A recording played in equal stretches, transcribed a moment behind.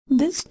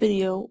This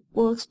video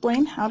will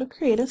explain how to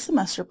create a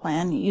semester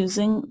plan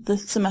using the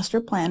semester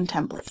plan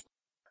template.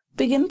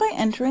 Begin by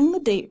entering the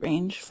date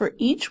range for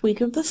each week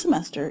of the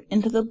semester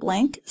into the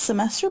blank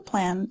semester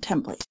plan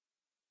template.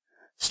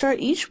 Start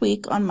each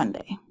week on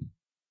Monday.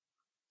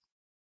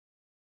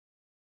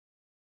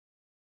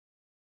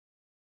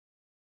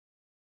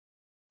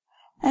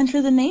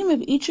 Enter the name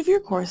of each of your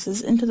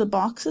courses into the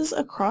boxes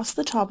across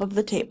the top of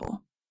the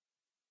table.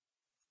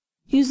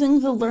 Using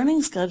the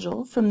learning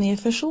schedule from the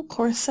official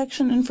course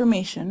section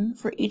information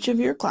for each of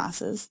your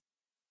classes,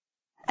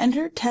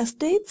 enter test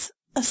dates,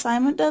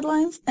 assignment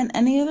deadlines, and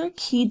any other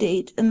key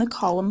date in the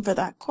column for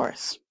that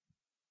course.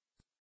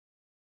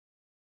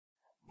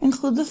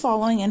 Include the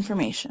following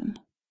information: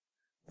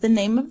 the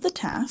name of the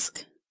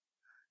task,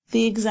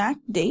 the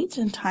exact date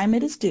and time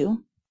it is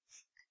due,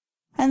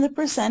 and the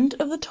percent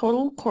of the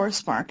total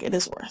course mark it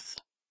is worth.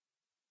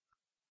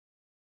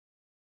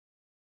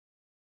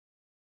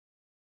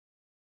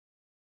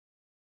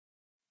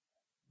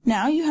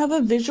 Now you have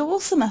a visual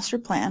semester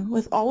plan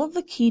with all of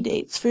the key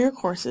dates for your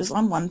courses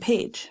on one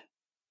page.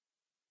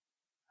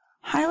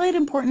 Highlight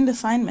important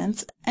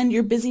assignments and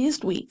your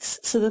busiest weeks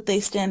so that they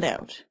stand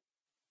out.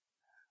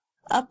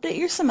 Update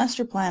your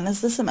semester plan as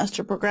the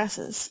semester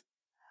progresses.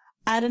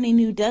 Add any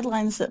new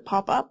deadlines that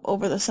pop up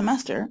over the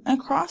semester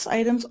and cross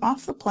items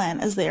off the plan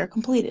as they are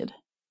completed.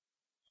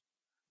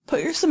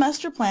 Put your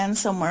semester plan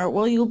somewhere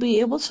where you'll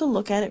be able to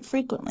look at it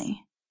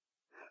frequently.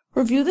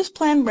 Review this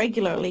plan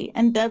regularly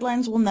and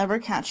deadlines will never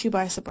catch you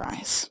by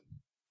surprise.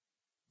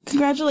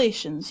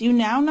 Congratulations! You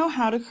now know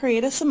how to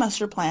create a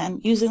semester plan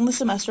using the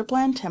semester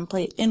plan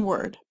template in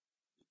Word.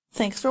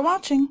 Thanks for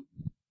watching!